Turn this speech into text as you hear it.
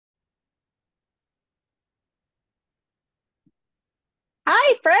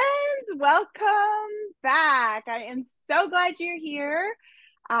Hi, friends. Welcome back. I am so glad you're here.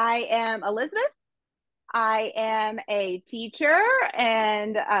 I am Elizabeth. I am a teacher,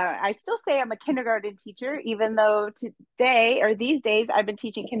 and I still say I'm a kindergarten teacher, even though today or these days I've been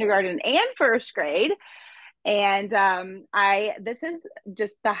teaching kindergarten and first grade. And I this is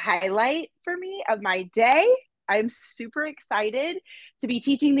just the highlight for me of my day. I'm super excited to be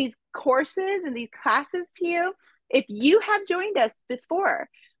teaching these courses and these classes to you. If you have joined us before,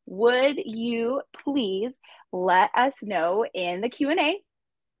 would you please let us know in the Q&A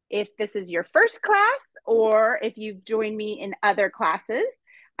if this is your first class or if you've joined me in other classes?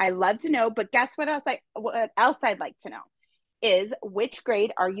 I love to know, but guess what else I'd like to know is which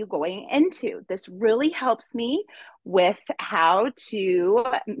grade are you going into? This really helps me with how to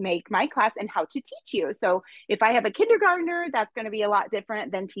make my class and how to teach you. So if I have a kindergartner, that's going to be a lot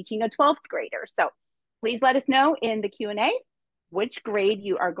different than teaching a 12th grader. So please let us know in the Q&A which grade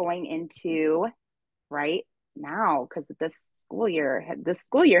you are going into right now, because this school year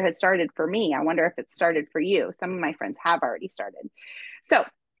has started for me. I wonder if it started for you. Some of my friends have already started. So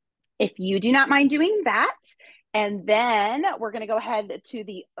if you do not mind doing that, and then we're going to go ahead to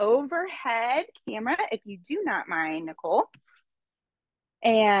the overhead camera, if you do not mind, Nicole.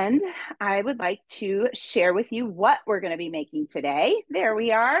 And I would like to share with you what we're going to be making today. There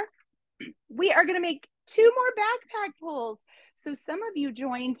we are. We are going to make 2 more backpack pulls. So some of you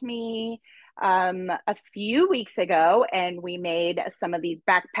joined me a few weeks ago, and we made some of these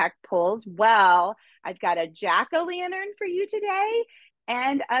backpack pulls. Well, I've got a jack-o'-lantern for you today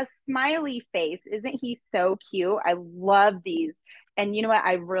and a smiley face. Isn't he so cute? I love these. And you know what?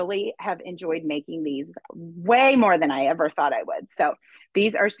 I really have enjoyed making these way more than I ever thought I would. So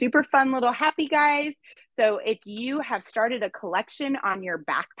these are super fun little happy guys. So if you have started a collection on your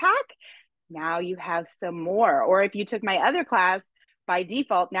backpack, now you have some more. Or if you took my other class, by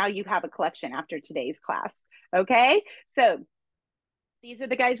default, now you have a collection after today's class. Okay, so these are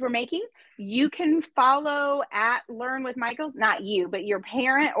the guys we're making. You can follow at Learn with Michaels, not you, but your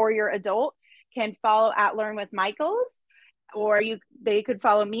parent or your adult can follow at Learn with Michaels, or they could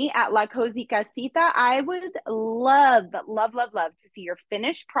follow me at La Cozy Casita. I would love to see your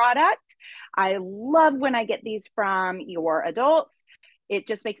finished product. I love when I get these from your adults. It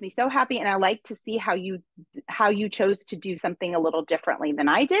just makes me so happy, and I like to see how you chose to do something a little differently than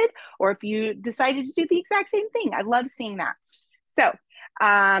I did, or if you decided to do the exact same thing. I love seeing that. So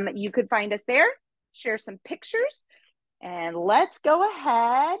you could find us there, share some pictures, and let's go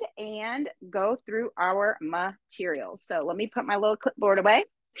ahead and go through our materials. So let me put my little clipboard away.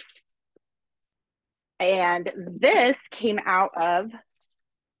 And this came out of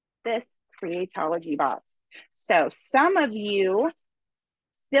this Creatology box. So some of you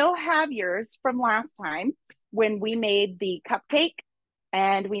still have yours from last time when we made the cupcake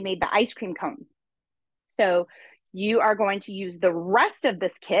and we made the ice cream cone. So you are going to use the rest of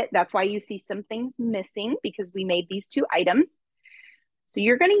this kit. That's why you see some things missing, because we made these 2 items. So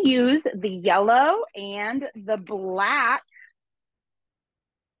you're going to use the yellow and the black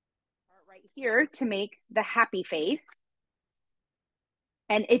part right here to make the happy face.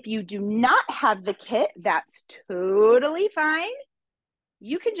 And if you do not have the kit, that's totally fine.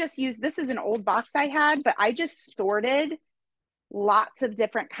 You can just use, this is an old box I had, but I just sorted lots of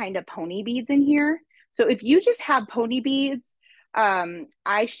different kind of pony beads in here. So if you just have pony beads,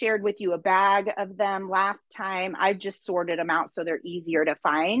 I shared with you a bag of them last time. I've just sorted them out so they're easier to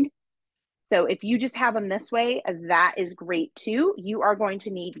find. So if you just have them this way, that is great too. You are going to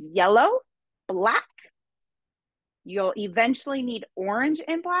need yellow, black. You'll eventually need orange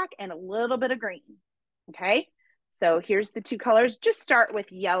and black and a little bit of green. Okay. So here's the 2 colors. Just start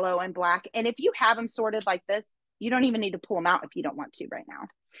with yellow and black. And if you have them sorted like this, you don't even need to pull them out if you don't want to right now.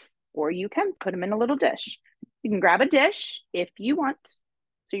 Or you can put them in a little dish. You can grab a dish if you want,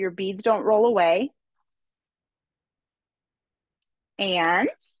 so your beads don't roll away. And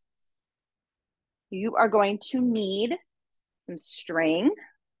you are going to need some string.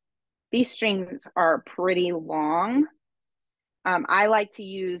 These strings are pretty long. I like to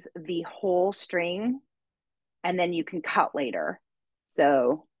use the whole string, and then you can cut later.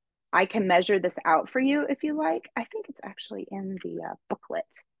 So I can measure this out for you if you like. I think it's actually in the booklet.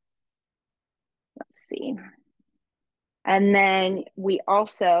 Let's see. And then we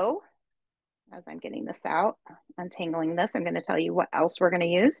also, as I'm getting this out, untangling this, I'm going to tell you what else we're going to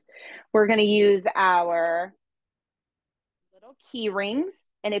use. We're going to use our little key rings.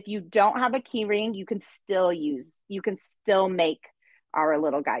 And if you don't have a key ring, you can still make our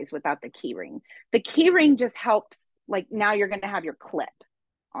little guys without the key ring. The key ring just helps, like now you're going to have your clip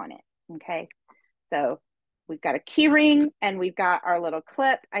on it. Okay. So we've got a key ring, and we've got our little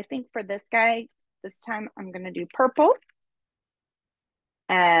clip. I think for this guy, this time I'm going to do purple.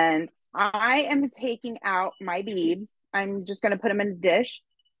 And I am taking out my beads. I'm just going to put them in a dish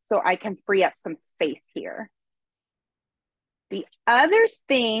so I can free up some space here. The other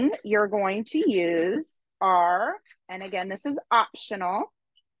thing you're going to use are, and again, this is optional,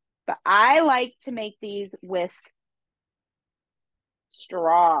 but I like to make these with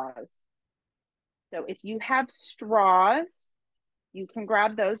straws. So if you have straws, you can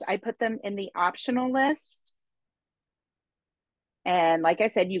grab those. I put them in the optional list. And like I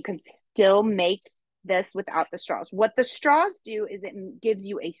said, you can still make this without the straws. What the straws do is it gives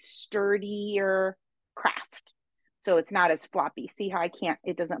you a sturdier craft. So it's not as floppy. See how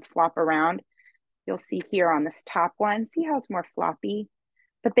it doesn't flop around? You'll see here on this top one, see how it's more floppy?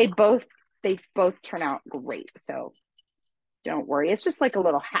 But they both turn out great. So don't worry. It's just like a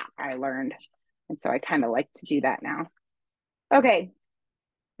little hack I learned. And so I kind of like to do that now. Okay.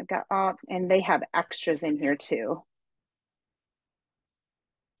 I've got all, and they have extras in here too.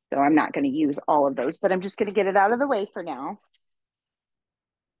 So I'm not going to use all of those, but I'm just going to get it out of the way for now.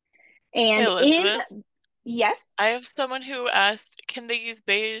 Hey, And Elizabeth, yes, I have someone who asked, can they use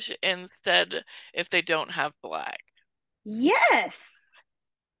beige instead if they don't have black? yes,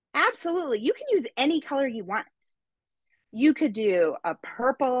 absolutely. You can use any color you want. You could do a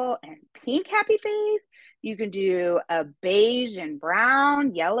purple and pink happy face. You can do a beige and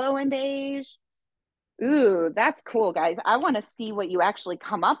brown, yellow and beige. Ooh, that's cool, guys. I want to see what you actually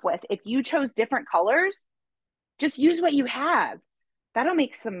come up with. If you chose different colors, just use what you have. That'll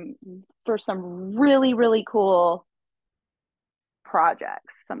make some really, really cool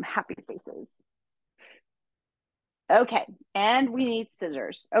projects, some happy faces. Okay, and we need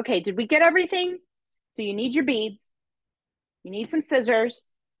scissors. Okay, did we get everything? So you need your beads. You need some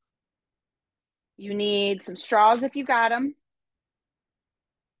scissors. You need some straws if you got them.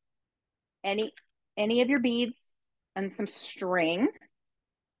 Any of your beads and some string.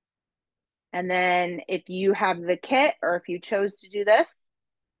 And then if you have the kit or if you chose to do this,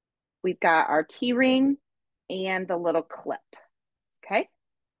 we've got our key ring and the little clip. Okay.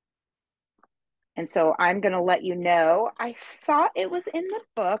 And so I'm going to let you know. I thought it was in the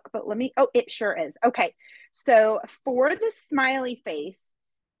book, but oh, it sure is. Okay. So for the smiley face,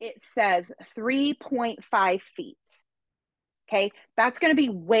 it says 3.5 feet. Okay. That's going to be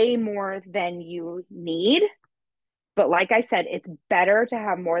way more than you need. But like I said, it's better to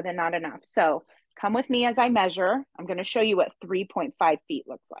have more than not enough. So come with me as I measure. I'm going to show you what 3.5 feet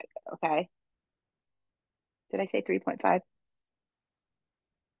looks like. Okay. Did I say 3.5?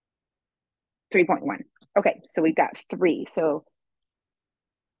 3.1. Okay. So we've got 3. So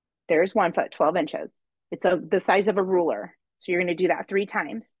there's 1 foot, 12 inches. It's the size of a ruler. So you're going to do that 3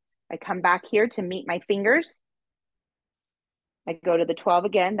 times. I come back here to meet my fingers. I go to the 12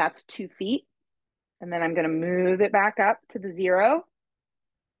 again. That's 2 feet. And then I'm going to move it back up to the 0.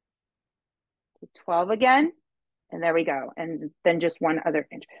 To 12 again. And there we go. And then just 1 other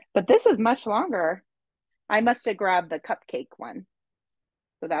inch. But this is much longer. I must have grabbed the cupcake one.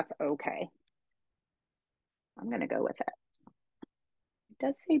 So that's okay. I'm going to go with it. It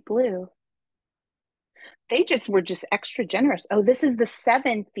does say blue. They were just extra generous. Oh, this is the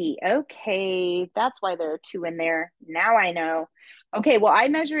 7 feet. Okay. That's why there are 2 in there. Now I know. Okay. Well, I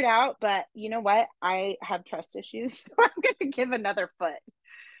measured out, but you know what? I have trust issues. So I'm going to give another foot.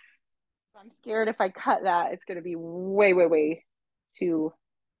 I'm scared if I cut that, it's going to be way, way, way too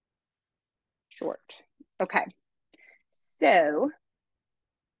short. Okay. So,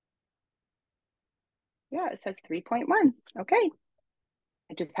 yeah, it says 3.1. Okay.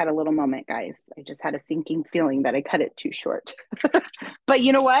 I just had a little moment, guys. I just had a sinking feeling that I cut it too short. But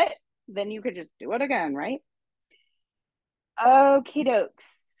you know what? Then you could just do it again, right? Okie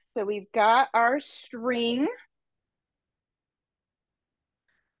dokes. So we've got our string.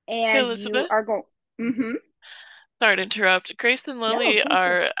 Hey, And you Elizabeth, are going, sorry to interrupt. Grace and no, Lily please.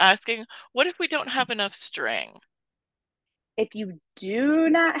 are asking, what if we don't have enough string? If you do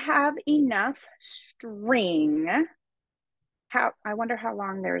not have enough string, I wonder how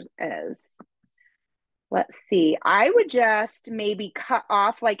long theirs is. Let's see. I would just maybe cut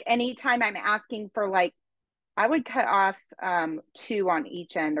off, like anytime I'm asking for, like, I would cut off 2 on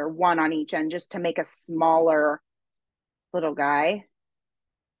each end or 1 on each end just to make a smaller little guy.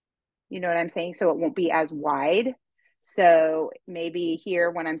 You know what I'm saying? So it won't be as wide. So maybe here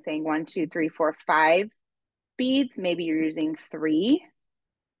when I'm saying 1, 2, 3, 4, 5 beads, maybe you're using 3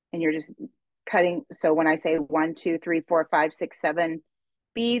 and you're just cutting. So when I say 1, 2, 3, 4, 5, 6, 7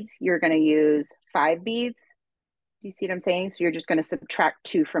 beads, you're going to use 5 beads. Do you see what I'm saying? So you're just going to subtract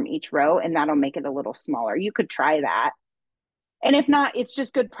 2 from each row, and that'll make it a little smaller. You could try that. And if not, it's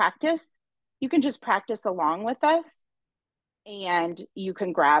just good practice. You can just practice along with us, and you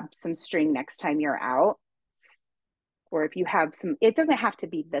can grab some string next time you're out. Or if you have some, it doesn't have to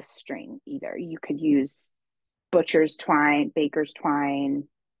be this string either. You could use butcher's twine, baker's twine.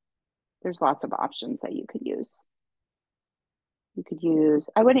 There's lots of options that you could use. You could use,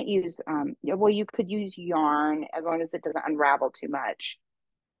 I wouldn't use, well, you could use yarn as long as it doesn't unravel too much.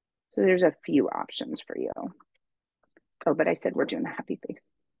 So there's a few options for you. Oh, but I said we're doing a happy face.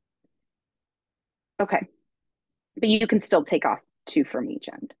 Okay. But you can still take off 2 from each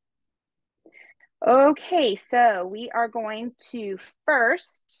end. Okay, so we are going to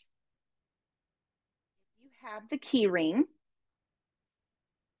first, you have the key ring.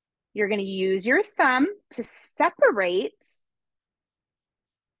 You're going to use your thumb to separate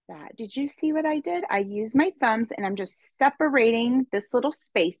that. Did you see what I did? I used my thumbs and I'm just separating this little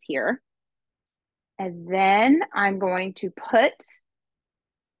space here. And then I'm going to put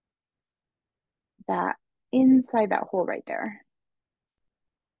that inside that hole right there.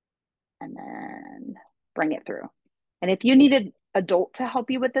 And then bring it through. And if you need an adult to help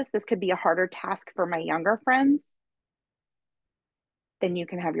you with this, this could be a harder task for my younger friends. Then you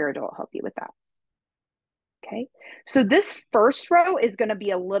can have your adult help you with that. Okay, so this first row is going to be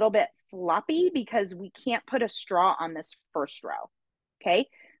a little bit floppy because we can't put a straw on this first row. Okay,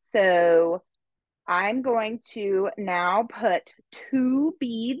 so I'm going to now put 2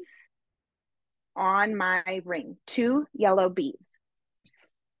 beads on my ring, 2 yellow beads.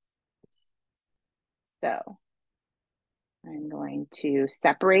 So I'm going to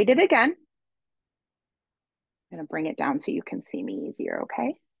separate it again. I'm going to bring it down so you can see me easier,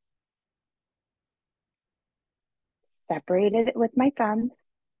 okay? Separated it with my thumbs.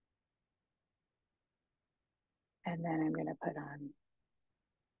 And then I'm going to put on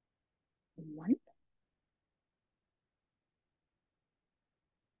 1.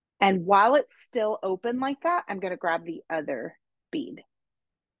 And while it's still open like that, I'm going to grab the other bead.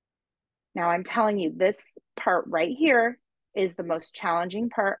 Now I'm telling you, this part right here is the most challenging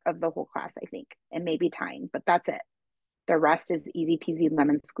part of the whole class, I think, and maybe tying, but that's it. The rest is easy peasy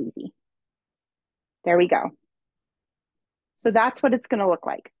lemon squeezy. There we go. So that's what it's going to look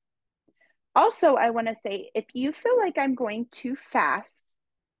like. Also, I want to say, if you feel like I'm going too fast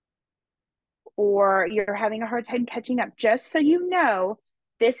or you're having a hard time catching up, just so you know,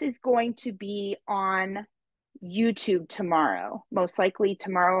 this is going to be on YouTube tomorrow, most likely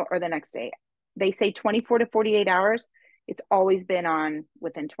tomorrow or the next day. They say 24 to 48 hours. It's always been on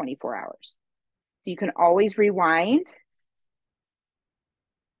within 24 hours. So you can always rewind.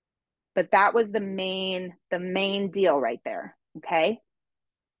 But that was the main deal right there, okay?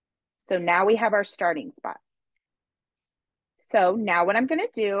 So now we have our starting spot. So now what I'm going to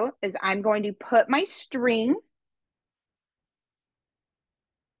do is I'm going to put my string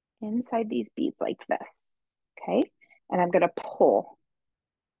inside these beads like this, okay? And I'm going to pull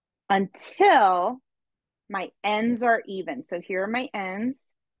until my ends are even. So here are my ends.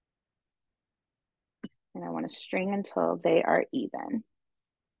 And I want to string until they are even.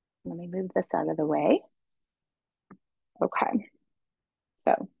 Let me move this out of the way. Okay.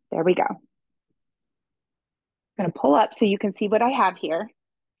 So there we go. I'm going to pull up so you can see what I have here.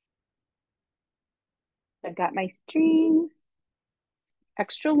 I've got my strings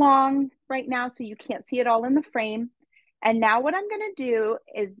extra long right now so you can't see it all in the frame. And now what I'm going to do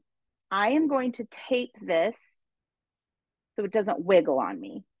is I am going to tape this so it doesn't wiggle on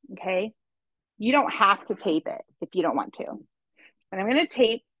me, okay? You don't have to tape it if you don't want to. But I'm going to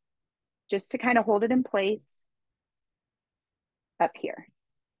tape just to kind of hold it in place up here.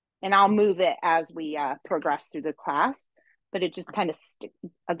 And I'll move it as we progress through the class, but it just kind of,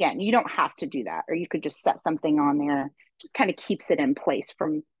 again, you don't have to do that, or you could just set something on there. Just kind of keeps it in place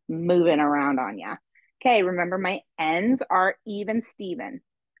from moving around on you. Okay, remember my ends are even Steven.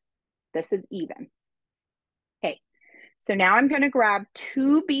 This is even. Okay, so now I'm going to grab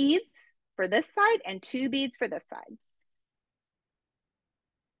 2 beads for this side and 2 beads for this side.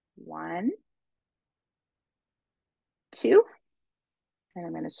 1, 2, and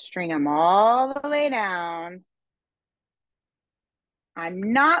I'm going to string them all the way down.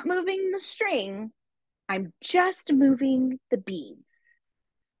 I'm not moving the string. I'm just moving the beads.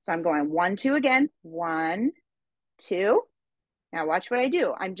 So I'm going 1, 2 again. 1, 2. Now watch what I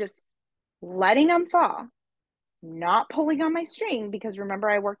do. I'm just letting them fall, not pulling on my string because remember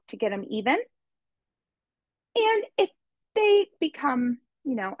I worked to get them even. And if they become,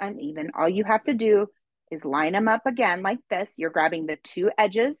 uneven, all you have to do is line them up again like this. You're grabbing the 2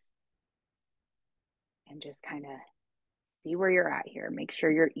 edges and just kind of See where you're at here. Make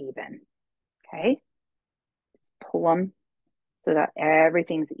sure you're even. Okay. Just pull them so that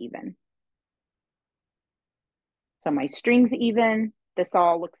everything's even. So my string's even. This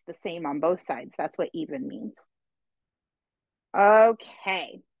all looks the same on both sides. That's what even means.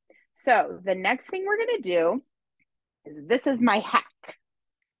 Okay. So the next thing we're going to do is this is my hack.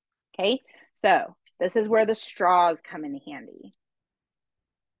 Okay. So this is where the straws come in handy.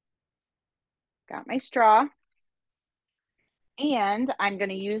 Got my straw. And I'm going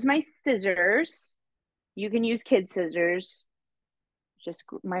to use my scissors. You can use kid scissors. Just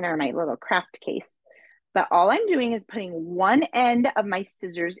mine are my little craft case. But all I'm doing is putting one end of my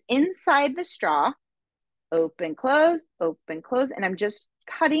scissors inside the straw. Open, close, and I'm just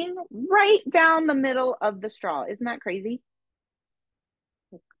cutting right down the middle of the straw. Isn't that crazy?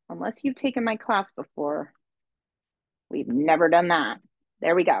 Unless you've taken my class before, we've never done that.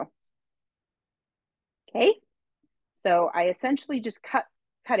 There we go. Okay, so I essentially just cut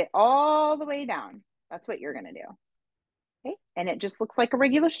it all the way down. That's what you're gonna do. Okay, and it just looks like a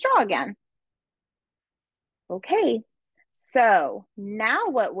regular straw again. Okay, so now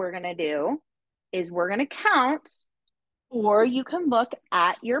what we're gonna do is we're gonna count, or you can look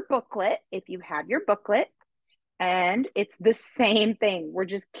at your booklet if you have your booklet, and it's the same thing. We're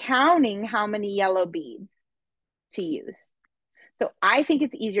just counting how many yellow beads to use. So I think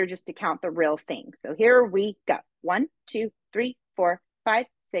it's easier just to count the real thing. So here we go. 1, 2, 3, 4, 5,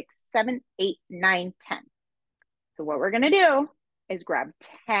 6, 7, 8, 9, 10. So what we're going to do is grab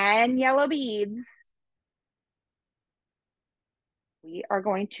 10 yellow beads. We are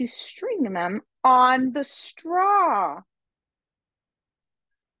going to string them on the straw.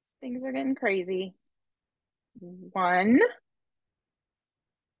 Things are getting crazy. 1,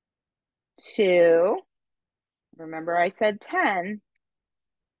 2. Remember I said 10.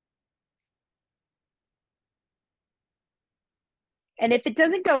 And if it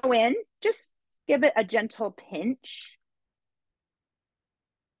doesn't go in, just give it a gentle pinch.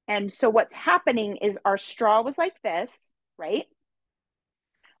 And so what's happening is our straw was like this, right?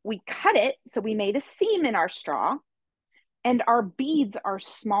 We cut it, so we made a seam in our straw, and our beads are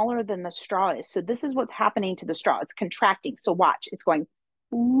smaller than the straw is. So this is what's happening to the straw. It's contracting. So watch, it's going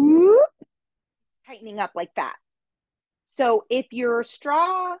whoop, tightening up like that. So if your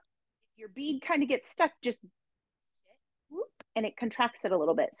straw, your bead kind of gets stuck, just whoop, and it contracts it a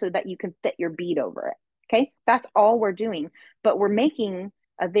little bit so that you can fit your bead over it. Okay, that's all we're doing, but we're making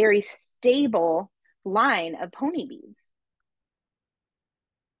a very stable line of pony beads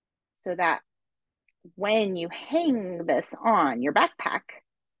so that when you hang this on your backpack,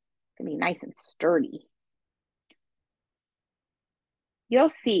 it's gonna be nice and sturdy. You'll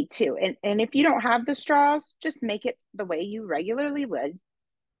see too, and if you don't have the straws, just make it the way you regularly would.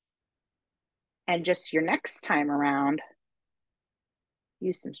 And just your next time around,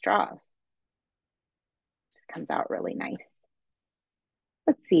 use some straws. Just comes out really nice.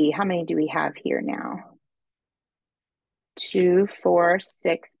 Let's see, how many do we have here now? 2, 4,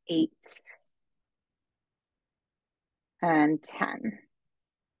 6, 8, and 10.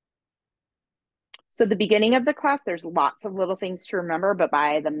 So the beginning of the class, there's lots of little things to remember, but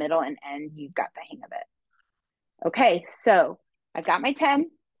by the middle and end, you've got the hang of it. Okay, so I've got my 10.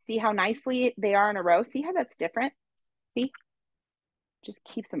 See how nicely they are in a row? See how that's different? See? Just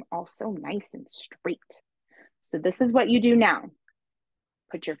keeps them all so nice and straight. So this is what you do now.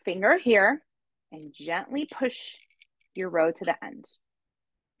 Put your finger here and gently push your row to the end.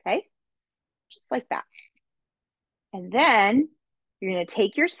 Okay? Just like that. And then you're going to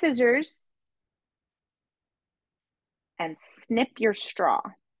take your scissors and snip your straw.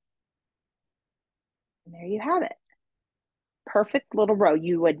 And there you have it. Perfect little row.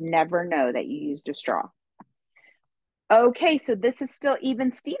 You would never know that you used a straw. Okay, so this is still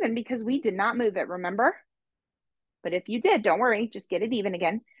even Steven because we did not move it, remember? But if you did, don't worry, just get it even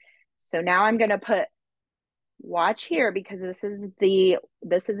again. So now I'm going to put, watch here, because this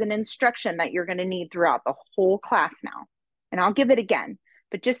is an instruction that you're going to need throughout the whole class now. And I'll give it again,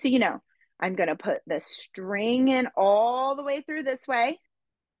 but just so you know, I'm going to put the string in all the way through this way.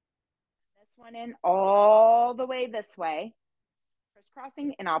 This one in all the way this way.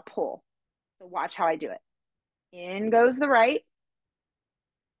 Crisscrossing, and I'll pull. So watch how I do it. In goes the right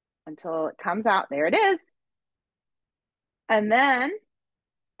until it comes out. There it is. And then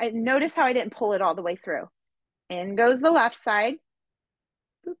I notice how I didn't pull it all the way through. In goes the left side.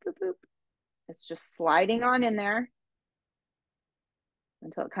 Boop, boop, boop. It's just sliding on in there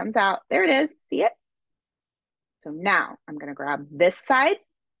until it comes out. There it is. See it? So now I'm going to grab this side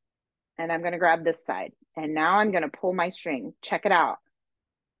and I'm going to grab this side. And now I'm going to pull my string. Check it out.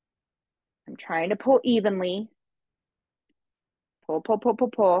 I'm trying to pull evenly. Pull, pull, pull, pull,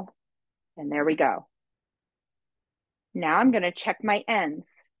 pull. And there we go. Now I'm going to check my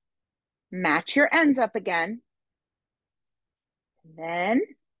ends. Match your ends up again. And then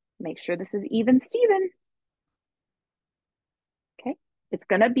make sure this is even Steven. Okay. It's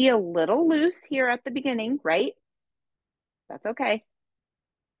going to be a little loose here at the beginning, right? That's okay.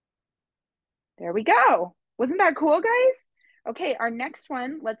 There we go. Wasn't that cool, guys? Okay, our next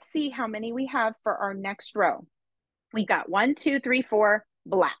one, let's see how many we have for our next row. We got 1, 2, 3, 4,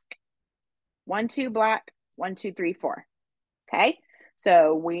 black. 1, 2, black, 1, 2, 3, 4. Okay,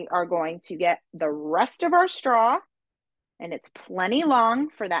 so we are going to get the rest of our straw, and it's plenty long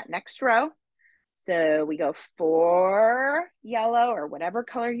for that next row. So we go 4 yellow or whatever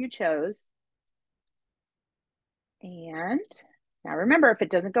color you chose. And now remember, if it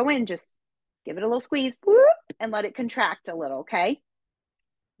doesn't go in, just give it a little squeeze, whoop, and let it contract a little, okay?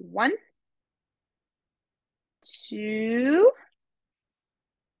 1, 2,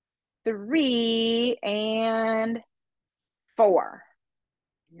 3, and 4.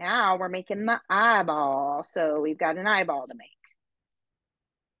 Now we're making the eyeball. So we've got an eyeball to make.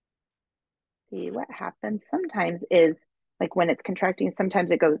 See what happens sometimes is like when it's contracting, sometimes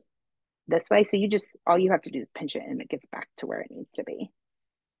it goes this way. So all you have to do is pinch it and it gets back to where it needs to be.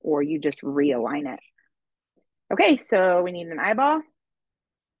 Or you just realign it. Okay, so we need an eyeball.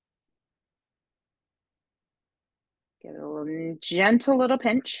 Give it a little gentle little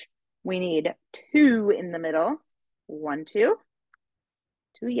pinch. We need 2 in the middle. 1, 2.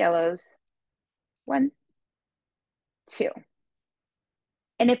 2 yellows. 1, 2.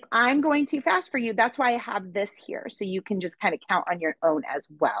 And if I'm going too fast for you, that's why I have this here. So you can just kind of count on your own as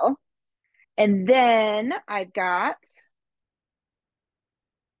well. And then I've got,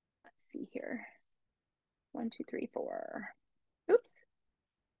 let's see here. 1, 2, 3, 4. Oops.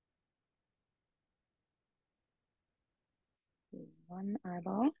 1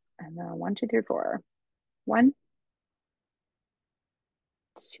 eyeball. And then 1, 2, 3, 4. 1,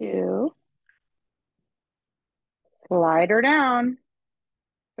 2. Slide her down.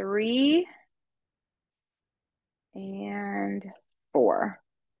 3 and 4.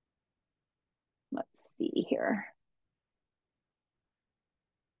 Let's see here.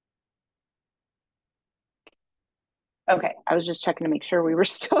 Okay, I was just checking to make sure we were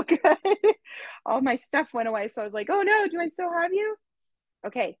still good. All my stuff went away, so I was like, oh no, do I still have you?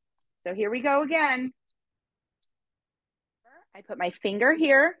 Okay, so here we go again. I put my finger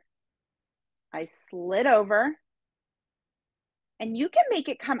here. I slid over. And you can make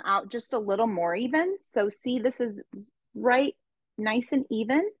it come out just a little more even. So see, this is right, nice and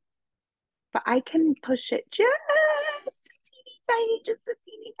even. But I can push it just a teeny tiny, just a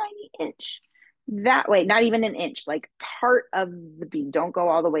teeny tiny inch. That way, not even an inch, like part of the bead. Don't go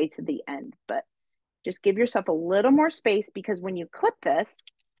all the way to the end, but just give yourself a little more space because when you clip this,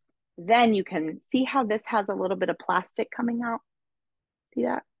 then you can see how this has a little bit of plastic coming out. See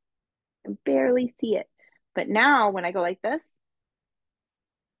that? I can barely see it. But now when I go like this,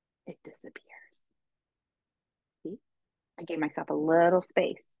 it disappears. See? I gave myself a little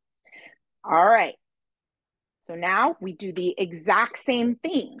space. All right. So now we do the exact same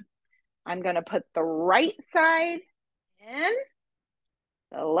thing. I'm going to put the right side in,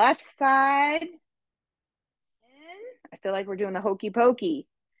 the left side in. I feel like we're doing the hokey pokey.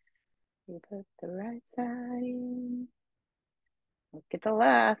 You put the right side in. Let's get the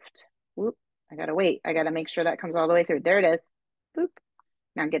left. Whoop. I got to wait. I got to make sure that comes all the way through. There it is. Boop.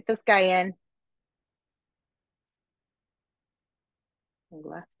 Now get this guy in. The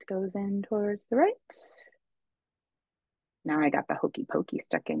left goes in towards the right. Now I got the hokey pokey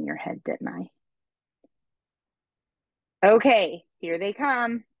stuck in your head, didn't I? Okay, here they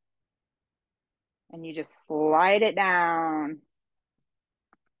come. And you just slide it down.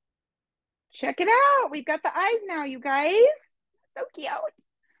 Check it out. We've got the eyes now, you guys. So cute.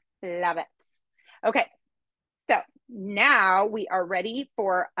 Love it. Okay, so now we are ready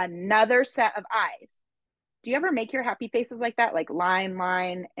for another set of eyes. Do you ever make your happy faces like that? Like line,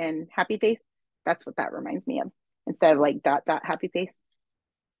 line, and happy face? That's what that reminds me of. Instead of like dot, dot, happy face.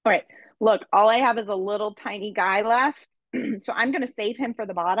 All right, look, all I have is a little tiny guy left. So I'm going to save him for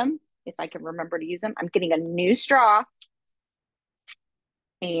the bottom if I can remember to use him. I'm getting a new straw.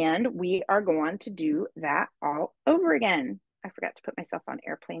 And we are going to do that all over again. I forgot to put myself on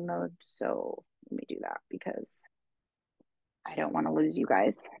airplane mode. So let me do that because I don't want to lose you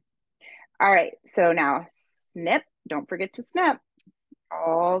guys. All right, so now snip. Don't forget to snip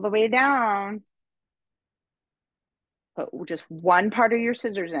all the way down. Put just one part of your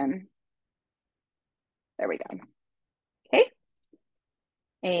scissors in. There we go. Okay.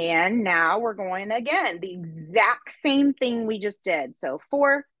 And now we're going again, the exact same thing we just did. So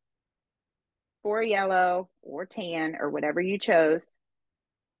four yellow or tan or whatever you chose.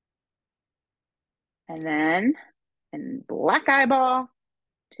 And then in black eyeball,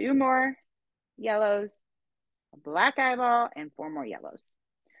 two more yellows, a black eyeball, and four more yellows.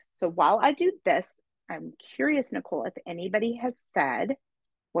 So while I do this, I'm curious, Nicole, if anybody has said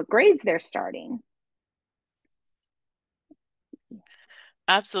what grades they're starting.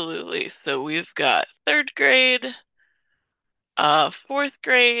 Absolutely. So we've got third grade, fourth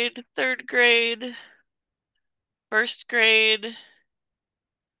grade, third grade, first grade,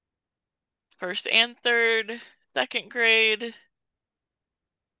 first and third, second grade,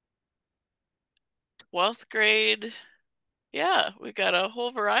 12th grade. Yeah, we've got a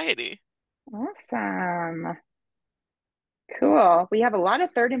whole variety. Awesome. Cool. We have a lot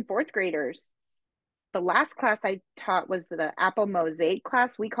of third and fourth graders. The last class I taught was the Apple Mosaic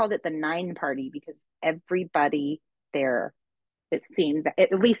class. We called it the 9 party because everybody there, it seemed,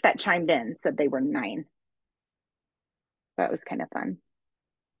 at least that chimed in, said they were 9. That was kind of fun.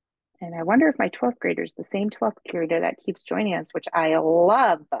 And I wonder if my 12th grader is the same 12th grader that keeps joining us, which I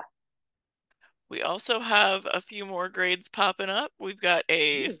love. We also have a few more grades popping up. We've got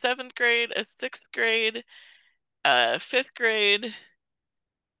a 7th grade, a 6th grade, a 5th grade,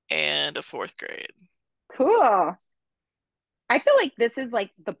 and a 4th grade. Cool. I feel like this is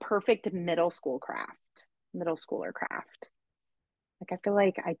like the perfect middle schooler craft. Like I feel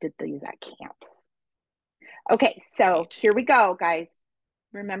like I did these at camps. Okay, so here we go, guys.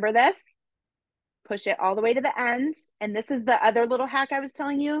 Remember this? Push it all the way to the end. And this is the other little hack I was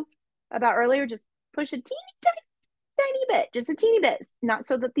telling you about earlier. Just push a tiny bit, just a teeny bit, not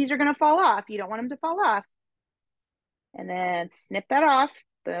so that these are going to fall off. You don't want them to fall off. And then snip that off.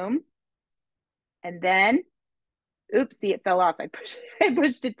 Boom. And then, oops, see, it fell off. I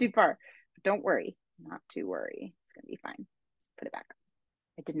pushed it too far. But don't worry, not to worry. It's going to be fine. Just put it back.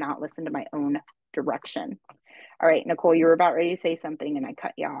 I did not listen to my own direction. All right, Nicole, you were about ready to say something and I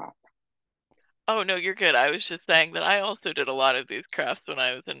cut you off. Oh, no, you're good. I was just saying that I also did a lot of these crafts when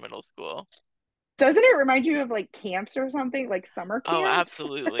I was in middle school. Doesn't it remind you of like camps or something, like summer Oh, camps?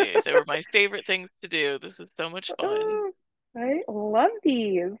 absolutely. They were my favorite things to do. This is so much fun. Oh, I love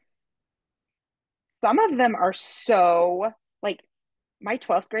these. Some of them are so like my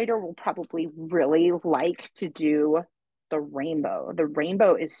 12th grader will probably really like to do the rainbow. The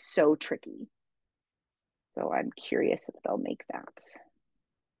rainbow is so tricky. So I'm curious if they'll make that.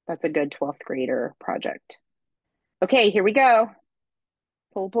 That's a good 12th grader project. Okay, here we go.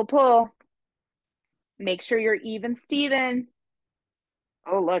 Pull, pull, pull. Make sure you're even, Steven.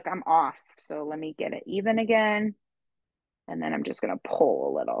 Oh, look, I'm off. So let me get it even again. And then I'm just going to pull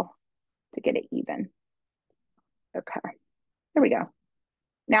a little to get it even. Okay, there we go.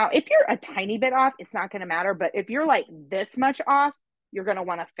 Now, if you're a tiny bit off, it's not going to matter. But if you're like this much off, you're going to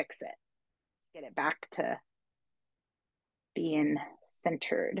want to fix it. Get it back to being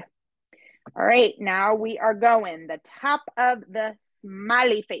centered. All right, now we are going the top of the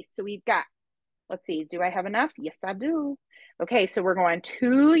smiley face. So we've got, let's see, do I have enough? Yes, I do. Okay, so we're going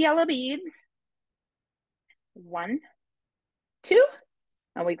 2 yellow beads. 1, 2,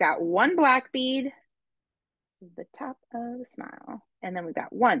 and we've got 1 black bead. This is the top of the smile. And then we've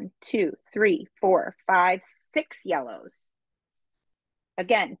got 1, 2, 3, 4, 5, 6 yellows.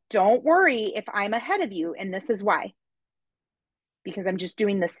 Again, don't worry if I'm ahead of you, and this is why. Because I'm just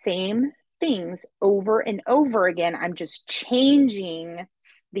doing the same things over and over again. I'm just changing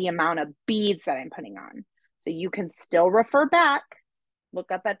the amount of beads that I'm putting on. So you can still refer back,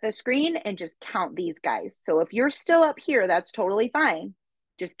 look up at the screen, and just count these guys. So if you're still up here, that's totally fine.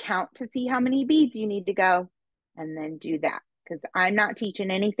 Just count to see how many beads you need to go and then do that. Because I'm not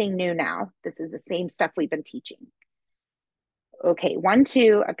teaching anything new now. This is the same stuff we've been teaching. Okay, 1,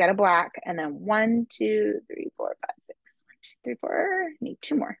 2, I've got a black, and then 1, 2, 3, 4, 5, 6. 1, 2, 3, 4. Need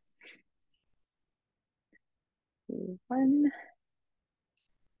 2 more. 1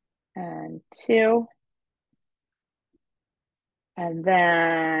 and 2. And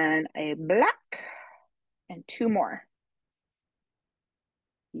then a black and 2 more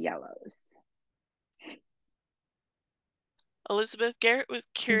yellows. Elizabeth, Garrett was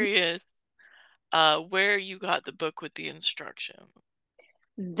curious where you got the book with the instructions.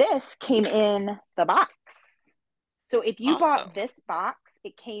 This came in the box. So if you Awesome. bought this box,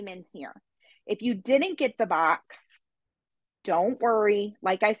 it came in here. If you didn't get the box, don't worry.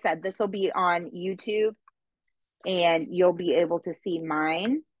 Like I said, this will be on YouTube and you'll be able to see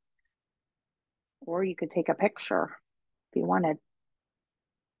mine. Or you could take a picture if you wanted.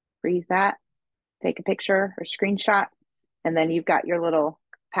 Freeze that, take a picture or screenshot, and then you've got your little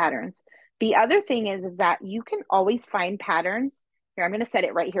patterns. The other thing is that you can always find patterns. Here, I'm going to set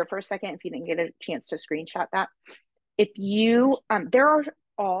it right here for a second if you didn't get a chance to screenshot that. If you, there are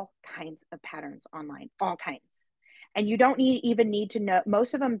all kinds of patterns online, all kinds. And you don't even need to know,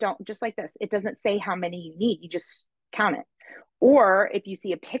 most of them don't, just like this, it doesn't say how many you need, you just count it. Or if you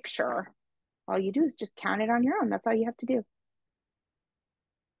see a picture, all you do is just count it on your own. That's all you have to do.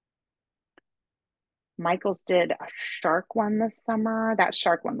 Michael's did a shark one this summer. That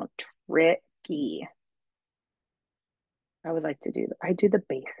shark one looked tricky. I would like to I do the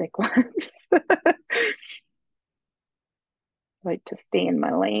basic ones. I like to stay in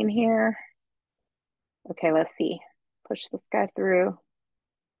my lane here. Okay, let's see. Push this guy through.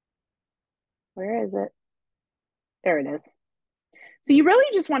 Where is it? There it is. So you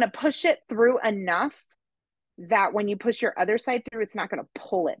really just want to push it through enough that when you push your other side through, it's not going to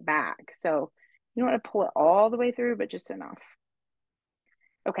pull it back. So you don't want to pull it all the way through, but just enough.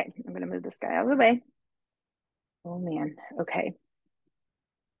 Okay, I'm going to move this guy out of the way. Oh man, okay.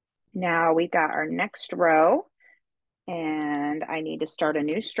 Now we got our next row and I need to start a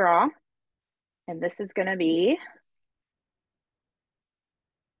new straw. And this is going to be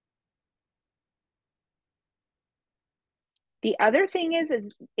the other thing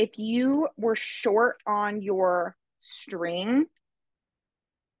is if you were short on your string,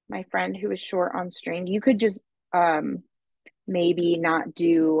 my friend who was short on string, you could just maybe not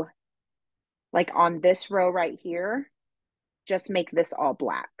do like on this row right here, just make this all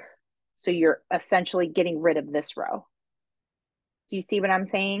black. So you're essentially getting rid of this row. Do you see what I'm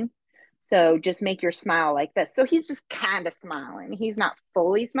saying? So just make your smile like this. So he's just kind of smiling. He's not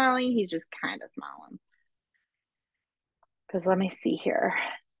fully smiling. He's just kind of smiling. Because let me see here.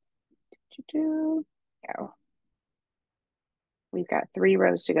 Go. We've got 3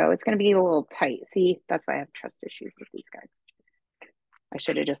 rows to go. It's going to be a little tight. See, that's why I have trust issues with these guys. I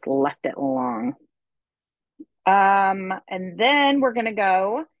should have just left it long. And then we're going to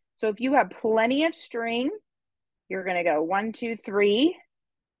go. So if you have plenty of string, you're going to go 1, 2, 3,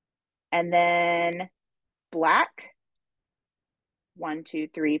 and then black. 1, 2,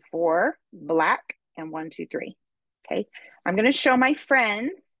 3, 4, black, and 1, 2, 3. Okay. I'm going to show my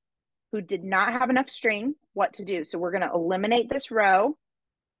friends who did not have enough string what to do. So we're going to eliminate this row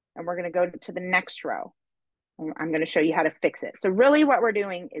and we're going to go to the next row. I'm going to show you how to fix it. So really what we're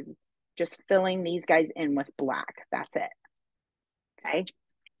doing is just filling these guys in with black. That's it. Okay.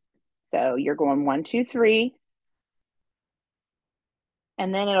 So you're going 1, 2, 3.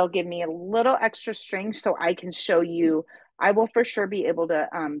 And then it'll give me a little extra string so I can show you. I will for sure be able to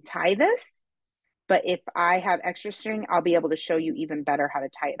tie this. But if I have extra string, I'll be able to show you even better how to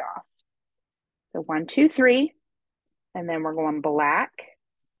tie it off. So 1, 2, 3. And then we're going black.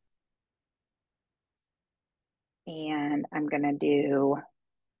 And I'm going to do 1,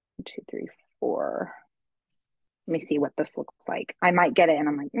 2, 3, 4. Let me see what this looks like. I might get it and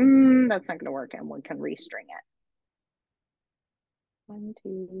I'm like, that's not going to work. And we can restring it. 1,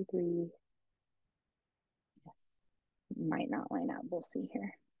 2, 3. Might not line up. We'll see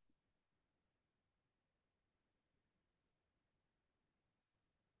here.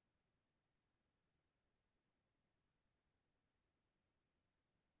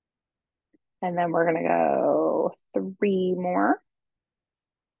 And then we're going to go 3 more.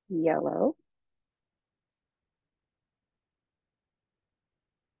 Yellow.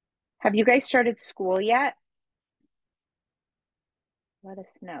 Have you guys started school yet? Let us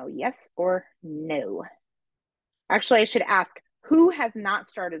know, yes or no. Actually, I should ask, who has not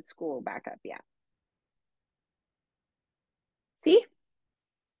started school back up yet? See?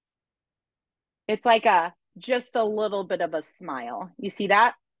 It's like just a little bit of a smile. You see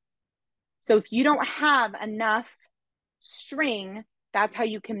that? So if you don't have enough string, that's how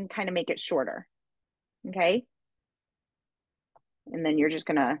you can kind of make it shorter. Okay? And then you're just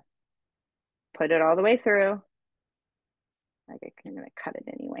going to put it all the way through. I'm going to cut it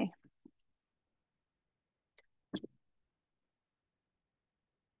anyway.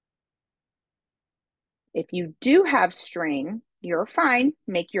 If you do have string, you're fine.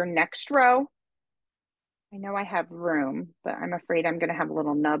 Make your next row. I know I have room, but I'm afraid I'm going to have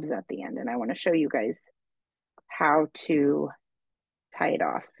little nubs at the end, and I want to show you guys how to tie it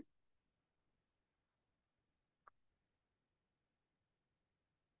off.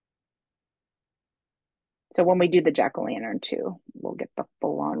 So when we do the jack-o'-lantern too, we'll get the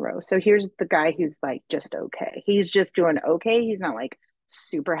full-on row. So here's the guy who's like just okay. He's just doing okay. He's not like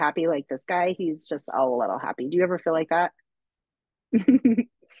super happy like this guy. He's just a little happy. Do you ever feel like that?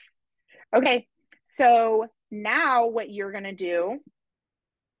 Okay, so now what you're going to do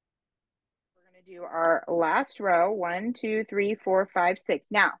do our last row. 1, 2, 3, 4, 5, 6.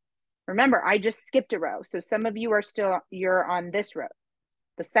 Now, remember, I just skipped a row. So some of you are still, you're on this row,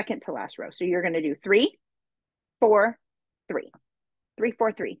 the second to last row. So you're going to do 3, 4, 3, 3,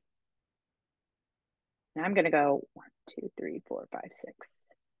 4, 3. Now I'm going to go 1, 2, 3, 4, 5, 6.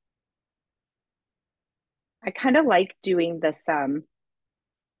 I kind of like doing this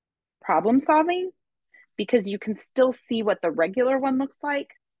problem solving because you can still see what the regular one looks like,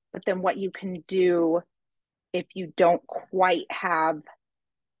 but then what you can do if you don't quite have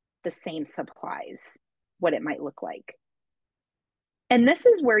the same supplies, what it might look like. And this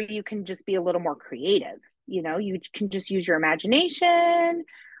is where you can just be a little more creative. You know, you can just use your imagination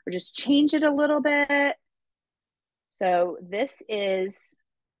or just change it a little bit. So this is,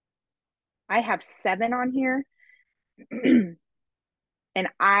 I have 7 on here. And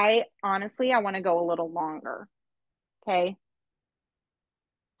I honestly, I want to go a little longer. Okay.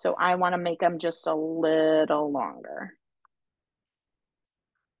 So I want to make them just a little longer.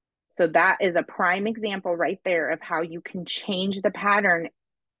 So that is a prime example right there of how you can change the pattern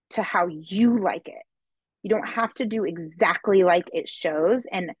to how you like it. You don't have to do exactly like it shows.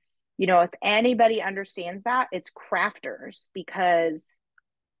 And, you know, if anybody understands that, it's crafters, because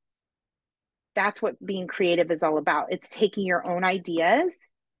that's what being creative is all about. It's taking your own ideas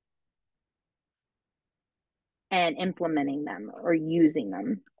and implementing them or using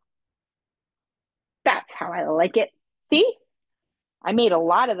them. That's how I like it. See, I made a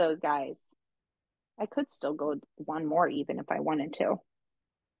lot of those guys. I could still go one more even if I wanted to.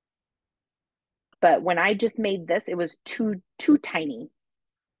 But when I just made this, it was too tiny.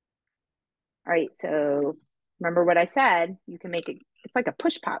 All right, so remember what I said, you can make it, it's like a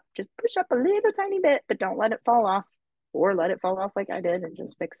push pop. Just push up a little tiny bit, but don't let it fall off, or let it fall off like I did and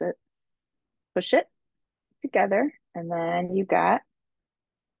just fix it. Push it together, and then you got,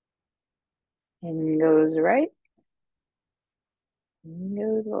 and goes right, and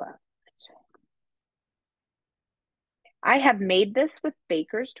goes left. I have made this with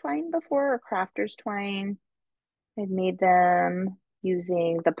baker's twine before, or crafter's twine. I've made them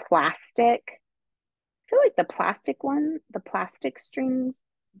using the plastic. I feel like the plastic one, the plastic strings,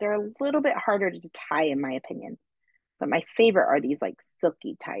 they're a little bit harder to tie in my opinion. But my favorite are these like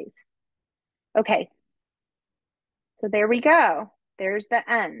silky ties. Okay. So there we go. There's the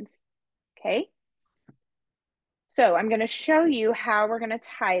end. Okay. So I'm going to show you how we're going to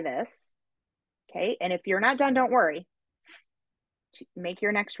tie this. Okay. And if you're not done, don't worry. Make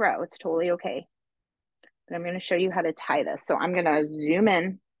your next row. It's totally okay. But I'm going to show you how to tie this. So I'm going to zoom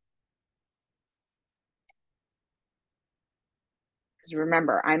in. Because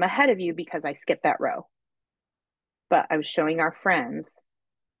remember, I'm ahead of you because I skipped that row. But I was showing our friends,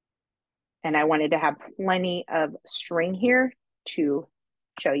 and I wanted to have plenty of string here to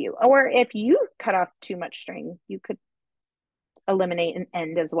show you. Or if you cut off too much string, you could eliminate an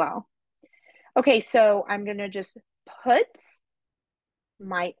end as well. Okay, so I'm going to just put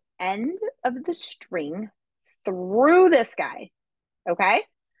my end of the string through this guy. Okay,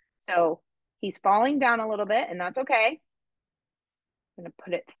 so he's falling down a little bit, and that's okay. I'm going to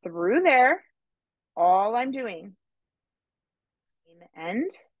put it through there. All I'm doing in the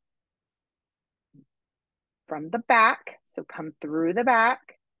end from the back. So come through the back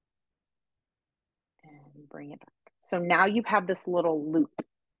and bring it back. So now you have this little loop.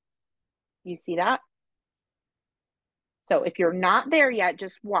 You see that? So if you're not there yet,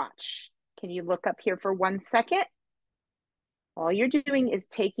 just watch. Can you look up here for 1 second? All you're doing is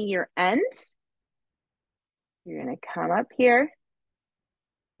taking your end. You're going to come up here,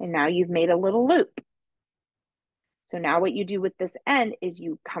 and now you've made a little loop. So now what you do with this end is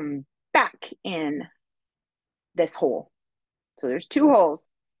you come back in this hole. So there's 2 holes.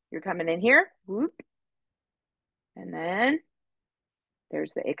 You're coming in here, whoop, and then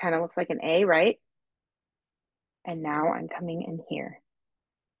there's the, it kind of looks like an A, right? And now I'm coming in here,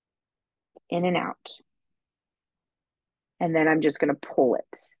 in and out. And then I'm just going to pull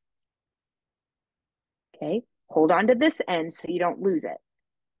it. Okay, hold on to this end so you don't lose it.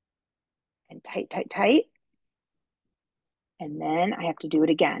 And tight, tight, tight. And then I have to do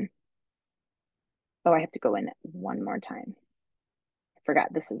it again. Oh, I have to go in one more time. I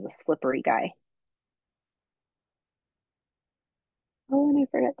forgot this is a slippery guy. Oh, and I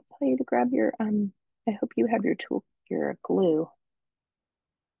forgot to tell you to grab your, I hope you have your tool, your glue.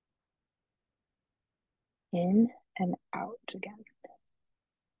 In and out again.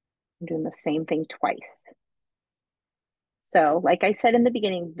 I'm doing the same thing twice. So like I said in the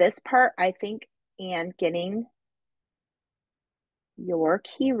beginning, this part, I think, and getting your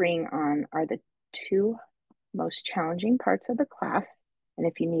key ring on are the 2 most challenging parts of the class. And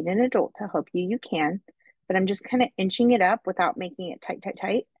if you need an adult to help you, you can. But I'm just kind of inching it up without making it tight, tight,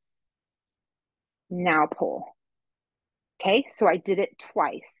 tight. Now pull. Okay, so I did it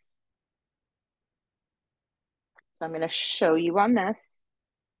twice. So I'm going to show you on this.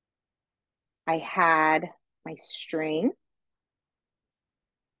 I had my string.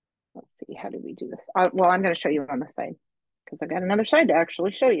 Let's see, how did we do this? Well, I'm going to show you on this side because I've got another side to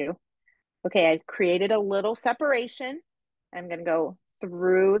actually show you. Okay, I've created a little separation. I'm going to go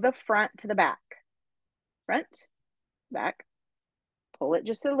through the front to the back. Front, back, pull it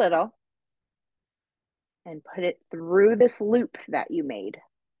just a little, and put it through this loop that you made.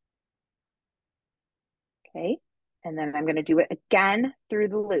 Okay, and then I'm going to do it again through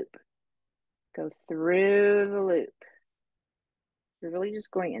the loop. Go through the loop. You're really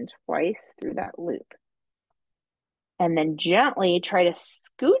just going in twice through that loop. And then gently try to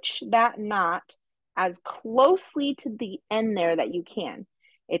scooch that knot as closely to the end there that you can.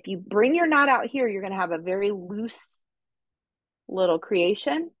 If you bring your knot out here, you're going to have a very loose little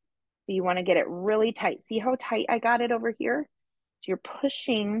creation. So you want to get it really tight. See how tight I got it over here? So you're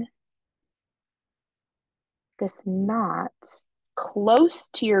pushing this knot close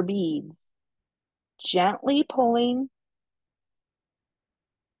to your beads, gently pulling.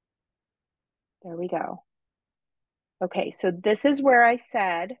 There we go. Okay, so this is where I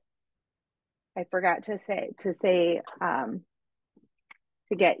said, I forgot to say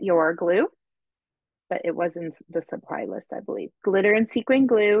to get your glue, but it was in the supply list, I believe. Glitter and sequin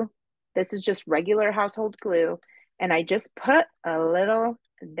glue. This is just regular household glue. And I just put a little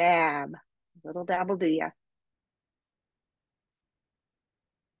dab. A little dab will do ya.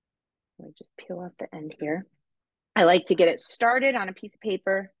 Let me just peel off the end here. I like to get it started on a piece of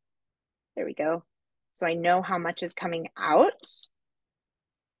paper. There we go. So I know how much is coming out.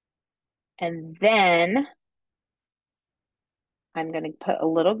 And then I'm going to put a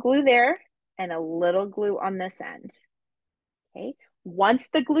little glue there and a little glue on this end. Okay. Once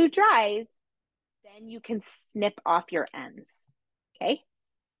the glue dries, then you can snip off your ends. Okay.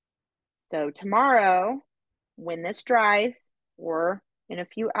 So tomorrow, when this dries, or in a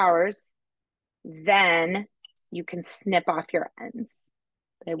few hours, then you can snip off your ends.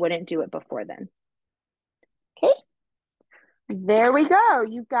 But I wouldn't do it before then. Okay. There we go.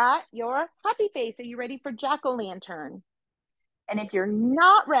 You got your happy face. Are you ready for jack-o'-lantern? And if you're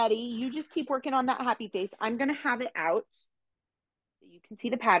not ready, you just keep working on that happy face. I'm going to have it out so you can see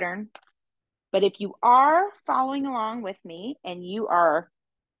the pattern. But if you are following along with me and you are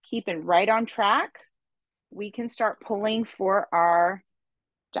keeping right on track, we can start pulling for our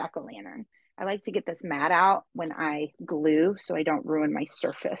jack-o'-lantern. I like to get this mat out when I glue so I don't ruin my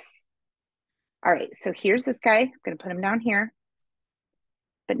surface. All right, so here's this guy. I'm going to put him down here.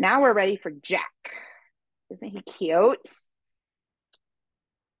 But now we're ready for Jack. Isn't he cute?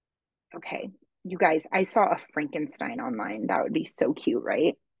 Okay, you guys, I saw a Frankenstein online. That would be so cute,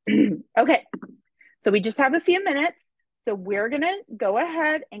 right? Okay, so we just have a few minutes. So we're going to go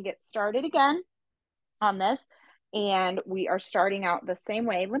ahead and get started again on this. And we are starting out the same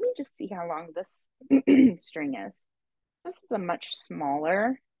way. Let me just see how long this string is. This is a much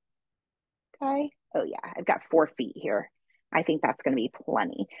smaller guy. Oh yeah, I've got 4 feet here. I think that's going to be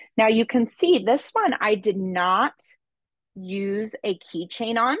plenty. Now you can see this one, I did not use a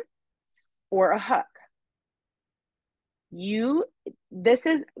keychain on or a hook. This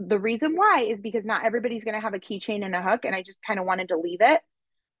is the reason why is because not everybody's going to have a keychain and a hook, and I just kind of wanted to leave it.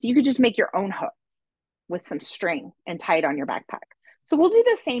 So you could just make your own hook with some string and tie it on your backpack. So we'll do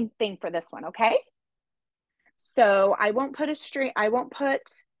the same thing for this one, okay? So I won't put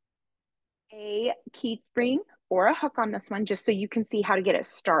a key ring or a hook on this one just so you can see how to get it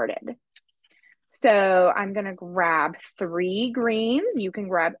started. So I'm going to grab 3 greens. You can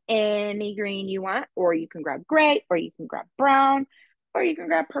grab any green you want, or you can grab gray, or you can grab brown, or you can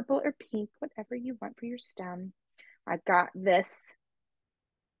grab purple or pink, whatever you want for your stem. I've got this.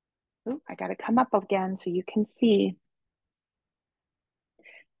 Oh, I got to come up again so you can see.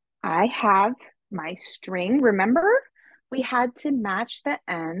 I have my string. Remember, we had to match the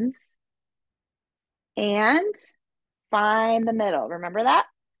ends and find the middle. Remember that?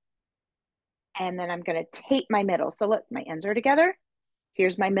 And then I'm going to tape my middle. So look, my ends are together.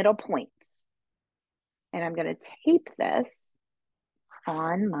 Here's my middle points. And I'm going to tape this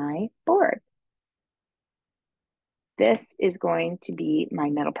on my board. This is going to be my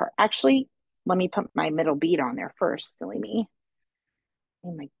middle part. Actually, let me put my middle bead on there first, silly me.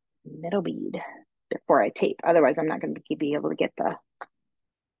 And my middle bead before I tape. Otherwise, I'm not going to be able to get the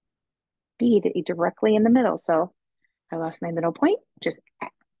bead directly in the middle. So I lost my middle point. Just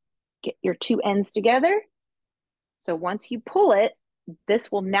get your 2 ends together. So once you pull it,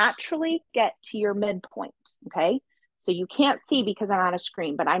 this will naturally get to your midpoint, okay? So you can't see because I'm on a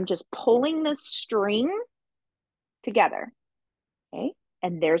screen, but I'm just pulling this string together, okay?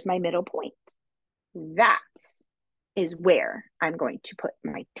 And there's my middle point. That is where I'm going to put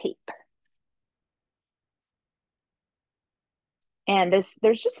my tape. And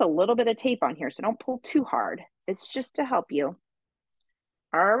there's just a little bit of tape on here, so don't pull too hard. It's just to help you.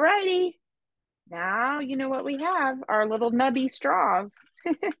 All righty. Now you know what we have, our little nubby straws.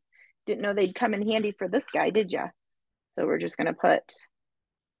 Didn't know they'd come in handy for this guy, did you? So we're just going to put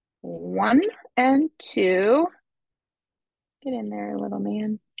 1 and 2. Get in there, little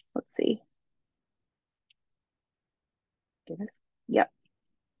man. Let's see. Get this. Yep.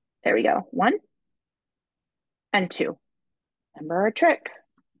 There we go. 1 and 2. Remember our trick.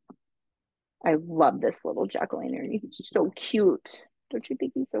 I love this little jack-o'-lantern. He's so cute. Don't you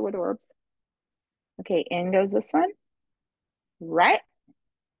think he's so adorable? Okay, in goes this one. Right.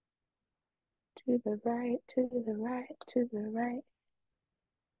 To the right, to the right, to the right.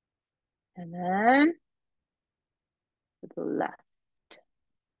 And then to the left.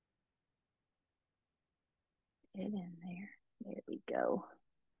 Get in there. There we go.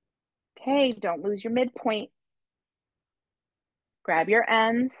 Okay, don't lose your midpoint. Grab your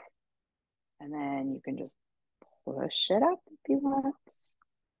ends, and then you can just push it up if you want.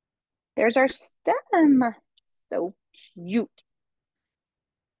 There's our stem. So cute.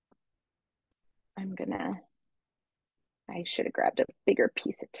 I should have grabbed a bigger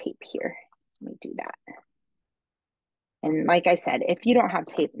piece of tape here. Let me do that. And like I said, if you don't have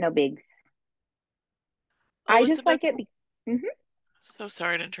tape, no bigs. I just like it. So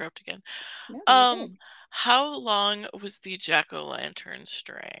sorry to interrupt again. No, how long was the jack-o'-lantern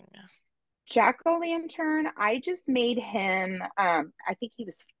string? Jack-o'-lantern, I just made him, I think he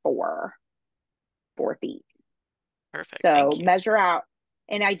was 4 feet. Perfect. So measure out,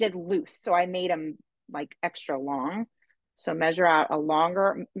 and I did loose, so I made them like extra long. So measure out a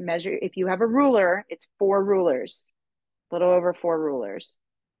longer measure. If you have a ruler, it's 4 rulers, a little over 4 rulers.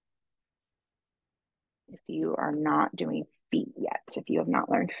 If you are not doing feet yet, if you have not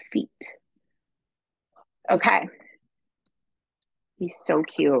learned feet. Okay. He's so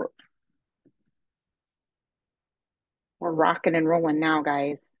cute. We're rocking and rolling now,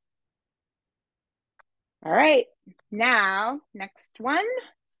 guys. All right. Now, next one.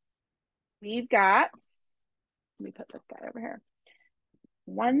 We've got, let me put this guy over here.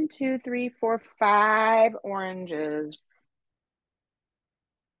 1, 2, 3, 4, 5 oranges.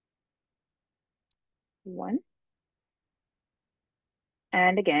 1.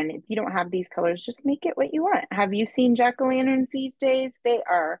 And again, if you don't have these colors, just make it what you want. Have you seen jack-o'-lanterns these days? They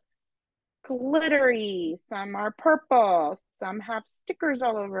are glittery. Some are purple. Some have stickers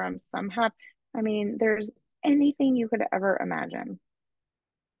all over them. Some have, I mean, there's anything you could ever imagine.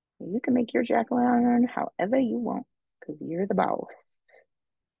 You can make your jack-o'-lantern however you want because you're the boss.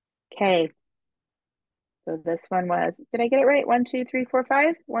 Okay. So this one was, did I get it right? 1, 2, 3, 4,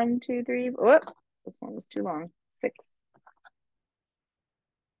 5. 1, 2, 3. Whoop. This one was too long. 6.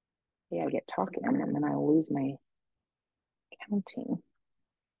 Yeah, I get talking and then I lose my counting.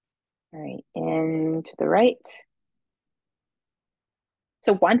 All right, in to the right.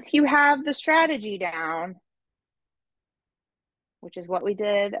 So once you have the strategy down, which is what we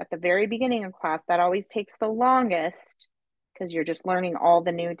did at the very beginning of class, that always takes the longest because you're just learning all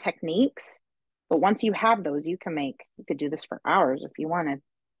the new techniques. But once you have those, you could do this for hours if you wanted.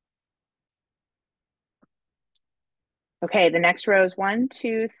 Okay, the next row is 1,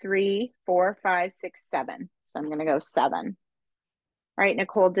 2, 3, 4, 5, 6, 7. So I'm going to go 7. All right,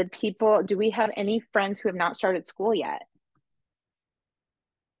 Nicole, do we have any friends who have not started school yet?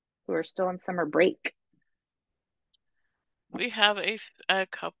 Who are still in summer break? We have a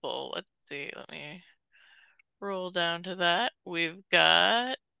couple. Let's see. Let me roll down to that. We've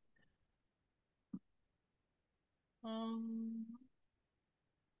got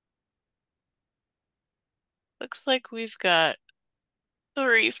looks like we've got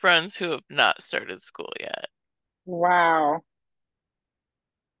 3 friends who have not started school yet. Wow.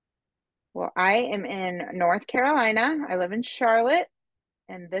 Well, I am in North Carolina. I live in Charlotte,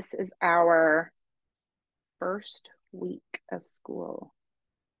 and this is our first week of school.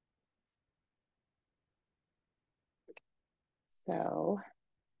 So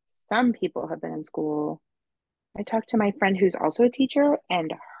some people have been in school. I talked to my friend who's also a teacher,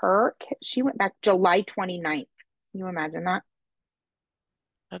 and she went back July 29th. Can you imagine that?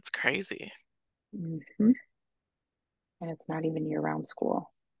 That's crazy. Mm-hmm. And it's not even year-round school.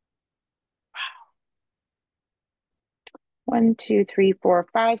 Wow. 1, 2, 3, 4,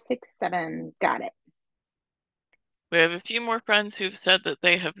 5, 6, 7. Got it. We have a few more friends who've said that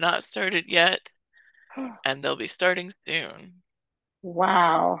they have not started yet, and they'll be starting soon.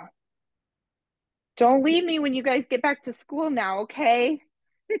 Wow. Don't leave me when you guys get back to school now, okay?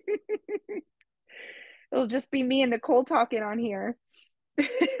 It'll just be me and Nicole talking on here.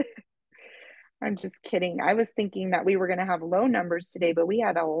 I'm just kidding. I was thinking that we were going to have low numbers today, but we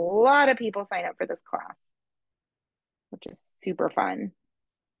had a lot of people sign up for this class, which is super fun.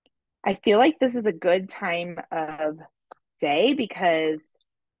 I feel like this is a good time of day because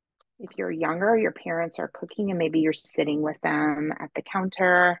if you're younger, your parents are cooking and maybe you're sitting with them at the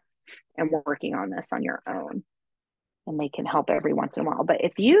counter and working on this on your own. And they can help every once in a while. But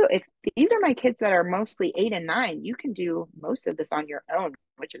if these are my kids that are mostly 8 and 9, you can do most of this on your own,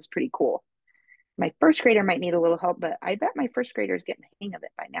 which is pretty cool. My first grader might need a little help, but I bet my first graders getting the hang of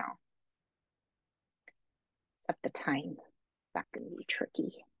it by now. Except the time. That's going to be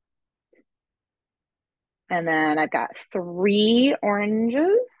tricky. And then I've got 3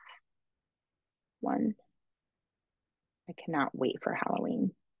 oranges. One. I cannot wait for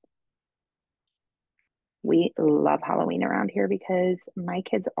Halloween. We love Halloween around here because my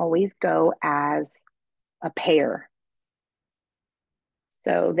kids always go as a pair.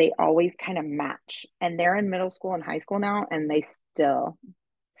 So they always kind of match. And they're in middle school and high school now, and they still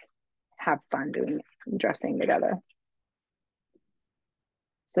have fun doing dressing together.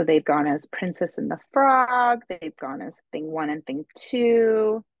 So they've gone as Princess and the Frog. They've gone as Thing 1 and Thing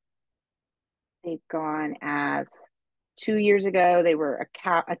 2. They've gone as 2 years ago, they were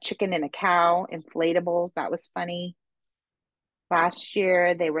a chicken and a cow, inflatables. That was funny. Last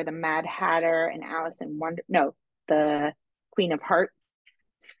year, they were the Mad Hatter and Alice in Wonder. No, the Queen of Hearts.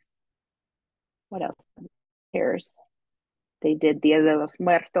 What else? Here's They did Dia de los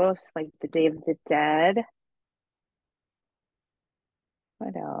Muertos, like the Day of the Dead.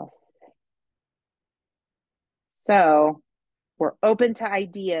 What else? So we're open to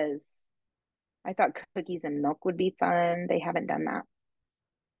ideas. I thought cookies and milk would be fun. They haven't done that.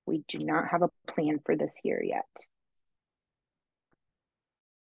 We do not have a plan for this year yet.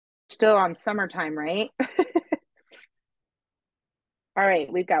 Still on summertime, right? All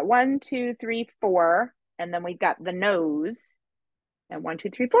right, we've got 1, 2, 3, 4, and then we've got the nose. And 1, 2,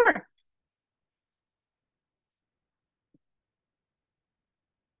 3, 4.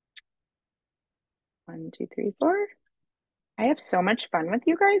 One, two, three, four. I have so much fun with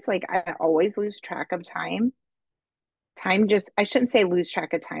you guys. Like I always lose track of time. I shouldn't say lose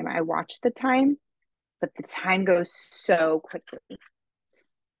track of time. I watch the time, but the time goes so quickly.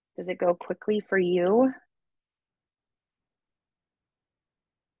 Does it go quickly for you?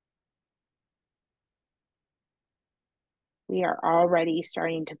 We are already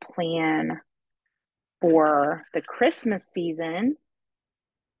starting to plan for the Christmas season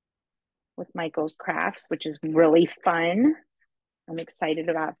with Michael's Crafts, which is really fun. I'm excited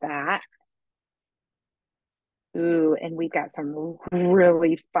about that. Ooh, and we've got some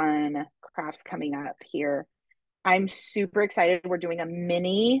really fun crafts coming up here. I'm super excited. We're doing a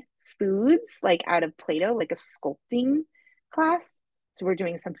mini foods like out of Play-Doh, like a sculpting class. So we're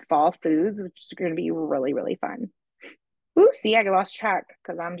doing some fall foods, which is going to be really, really fun. Ooh, see, I lost track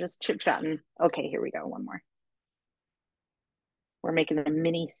because I'm just chit-chatting. Okay, here we go. One more. We're making a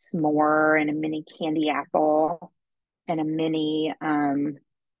mini s'more and a mini candy apple and a mini, oh,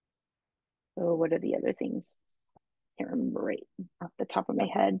 what are the other things? Can't remember right off the top of my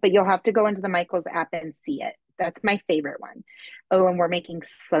head, but you'll have to go into the Michaels app and see it. That's my favorite one. Oh, and we're making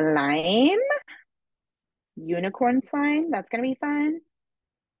slime, unicorn slime. That's going to be fun.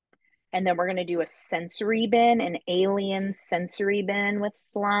 And then we're going to do a sensory bin, an alien sensory bin with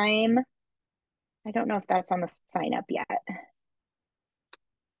slime. I don't know if that's on the sign up yet,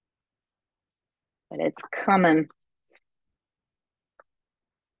 but it's coming.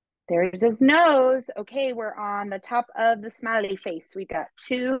 There's his nose. Okay, we're on the top of the smiley face. We got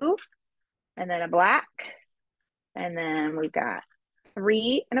 2 and then a black. And then we've got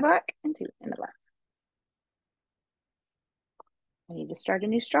 3 and a black and 2 and a black. I need to start a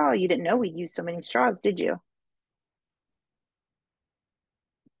new straw. You didn't know we used so many straws, did you?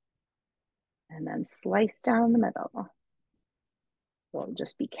 And then slice down the middle. Well,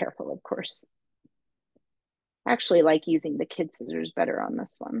 just be careful, of course. I actually like using the kid scissors better on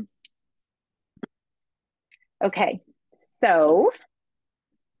this one. Okay, so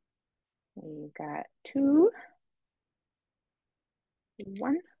we've got 2,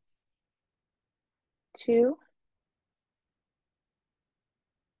 1, 2,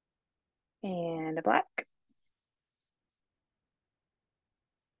 and a black.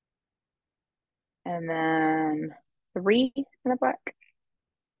 And then 3 and a black.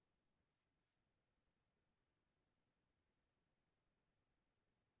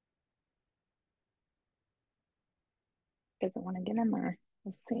 Doesn't want to get in there.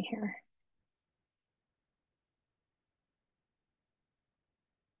 Let's see here.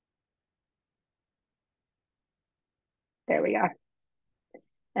 There we go.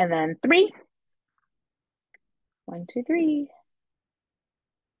 And then 3. 1, 2, 3.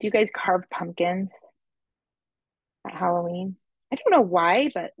 Do you guys carve pumpkins at Halloween? I don't know why,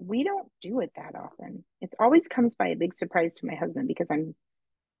 but we don't do it that often. It always comes by a big surprise to my husband because I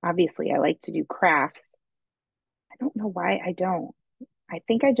like to do crafts. I don't know why I don't. I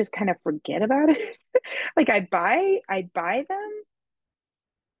think I just kind of forget about it. Like I buy them.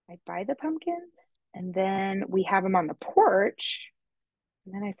 I buy the pumpkins and then we have them on the porch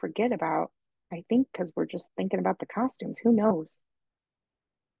and then I forget about, I think because we're just thinking about the costumes. Who knows?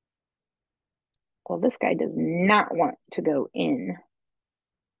 Well, this guy does not want to go in.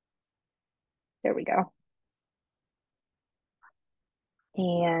 There we go.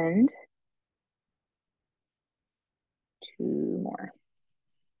 And 2 more.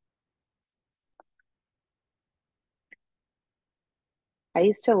 I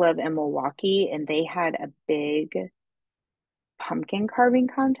used to live in Milwaukee and they had a big pumpkin carving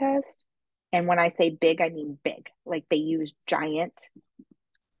contest. And when I say big, I mean big. Like they use giant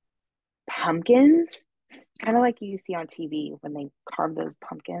pumpkins, kind of like you see on TV when they carve those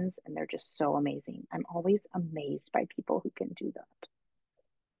pumpkins, and they're just so amazing. I'm always amazed by people who can do that.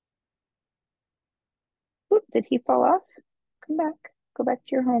 Oop, did he fall off? Come back. Go back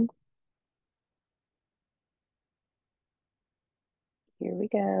to your home. Here we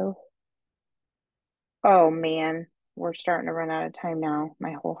go. Oh man, we're starting to run out of time now.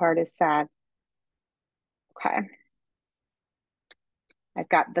 My whole heart is sad. Okay. I've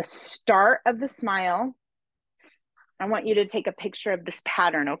got the start of the smile. I want you to take a picture of this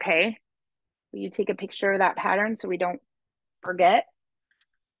pattern, okay? Will you take a picture of that pattern so we don't forget?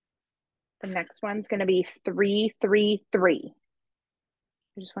 The next one's going to be 3, 3, 3.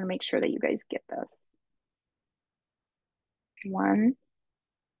 I just want to make sure that you guys get this. 1.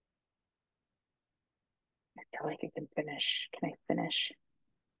 I feel like I can finish. Can I finish?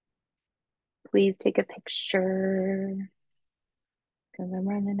 Please take a picture because I'm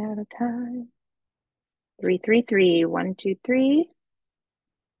running out of time. 3, 3, 3. 1, 2, 3.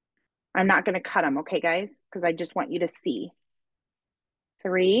 I'm not going to cut them, okay, guys? Because I just want you to see.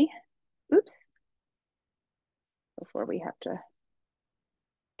 3. Oops. Before we have to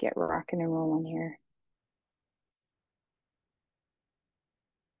get rocking and rolling here.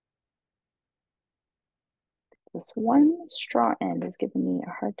 This one straw end is giving me a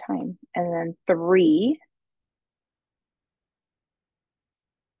hard time. And then 3.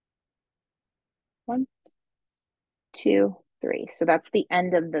 1, 2, 3. So that's the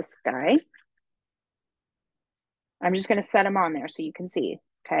end of this guy. I'm just going to set them on there so you can see.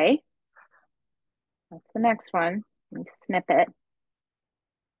 Okay. That's the next one. Let me snip it.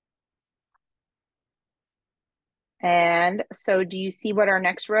 And so do you see what our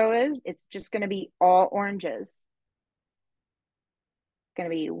next row is? It's just going to be all oranges. It's going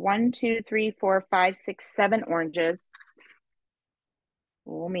to be 1, 2, 3, 4, 5, 6, 7 oranges.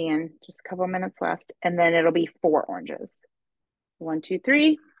 Oh man, just a couple minutes left. And then it'll be 4 oranges. 1, 2,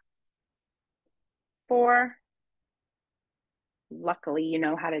 3, 4. Luckily, you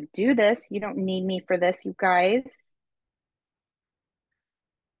know how to do this. You don't need me for this, you guys.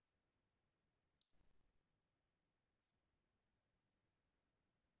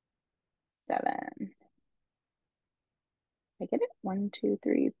 7. I get it? 1, 2,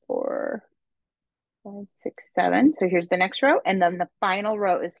 3, 4, 5, 6, 7. So here's the next row. And then the final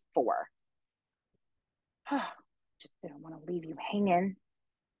row is 4. Just didn't want to leave you hanging.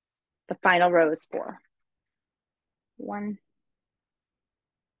 The final row is 4. 1,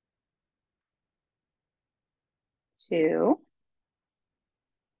 2,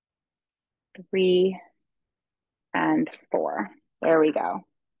 3, and 4. There we go.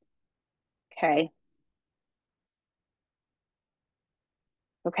 Okay.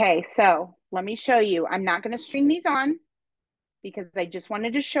 Okay, so let me show you. I'm not going to string these on because I just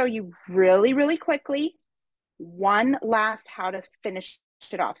wanted to show you really, really quickly one last how to finish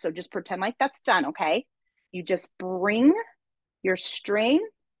it off. So just pretend like that's done, okay? You just bring your string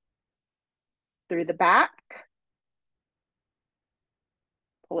through the back,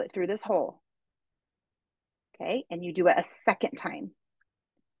 pull it through this hole, okay? And you do it a second time.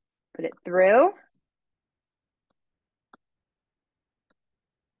 Put it through.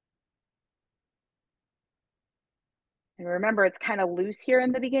 And remember, it's kind of loose here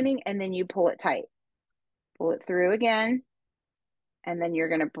in the beginning, and then you pull it tight. Pull it through again, and then you're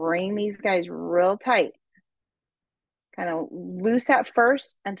going to bring these guys real tight. Kind of loose at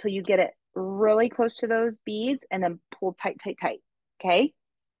first until you get it really close to those beads and then pull tight, tight, tight. Okay.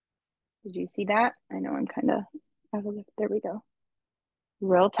 Did you see that? I know I'm kind of, there we go.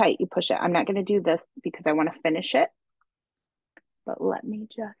 Real tight. You push it. I'm not going to do this because I want to finish it, but let me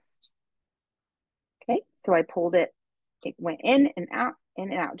just, okay. So I pulled it. It went in and out,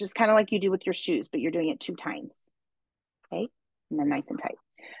 just kind of like you do with your shoes, but you're doing it 2 times. Okay. And then nice and tight.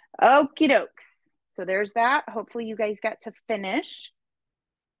 Okie dokes. So there's that. Hopefully you guys got to finish.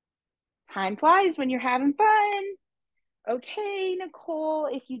 Time flies when you're having fun. Okay, Nicole,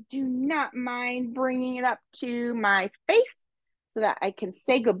 if you do not mind bringing it up to my face so that I can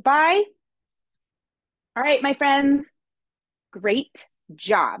say goodbye. All right, my friends, great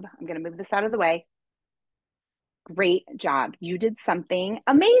job. I'm going to move this out of the way. Great job. You did something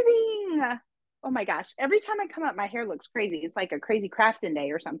amazing. Oh my gosh. Every time I come up, my hair looks crazy. It's like a crazy crafting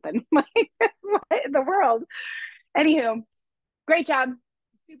day or something. Like, what in the world? Anywho, great job.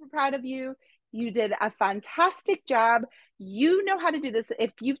 Super proud of you. You did a fantastic job. You know how to do this.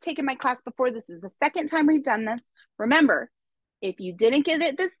 If you've taken my class before, this is the second time we've done this. Remember, if you didn't get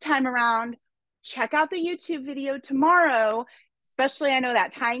it this time around, check out the YouTube video tomorrow. Especially, I know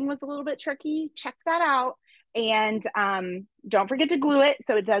that tying was a little bit tricky. Check that out. And don't forget to glue it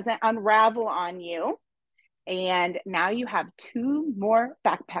so it doesn't unravel on you. And now you have 2 more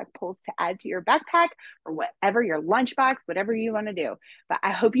backpack pulls to add to your backpack or whatever, your lunchbox, whatever you want to do. But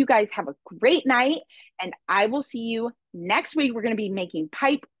I hope you guys have a great night, and I will see you next week. We're going to be making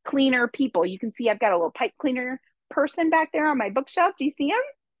pipe cleaner people. You can see I've got a little pipe cleaner person back there on my bookshelf. Do you see him?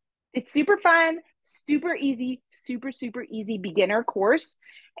 It's super fun, super easy, super, super easy beginner course.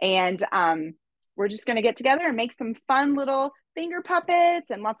 And we're just going to get together and make some fun little finger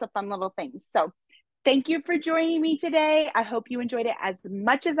puppets and lots of fun little things. So thank you for joining me today. I hope you enjoyed it as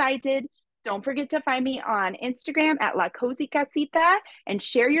much as I did. Don't forget to find me on Instagram at La Cozy Casita and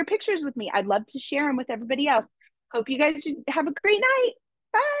share your pictures with me. I'd love to share them with everybody else. Hope you guys have a great night.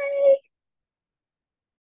 Bye.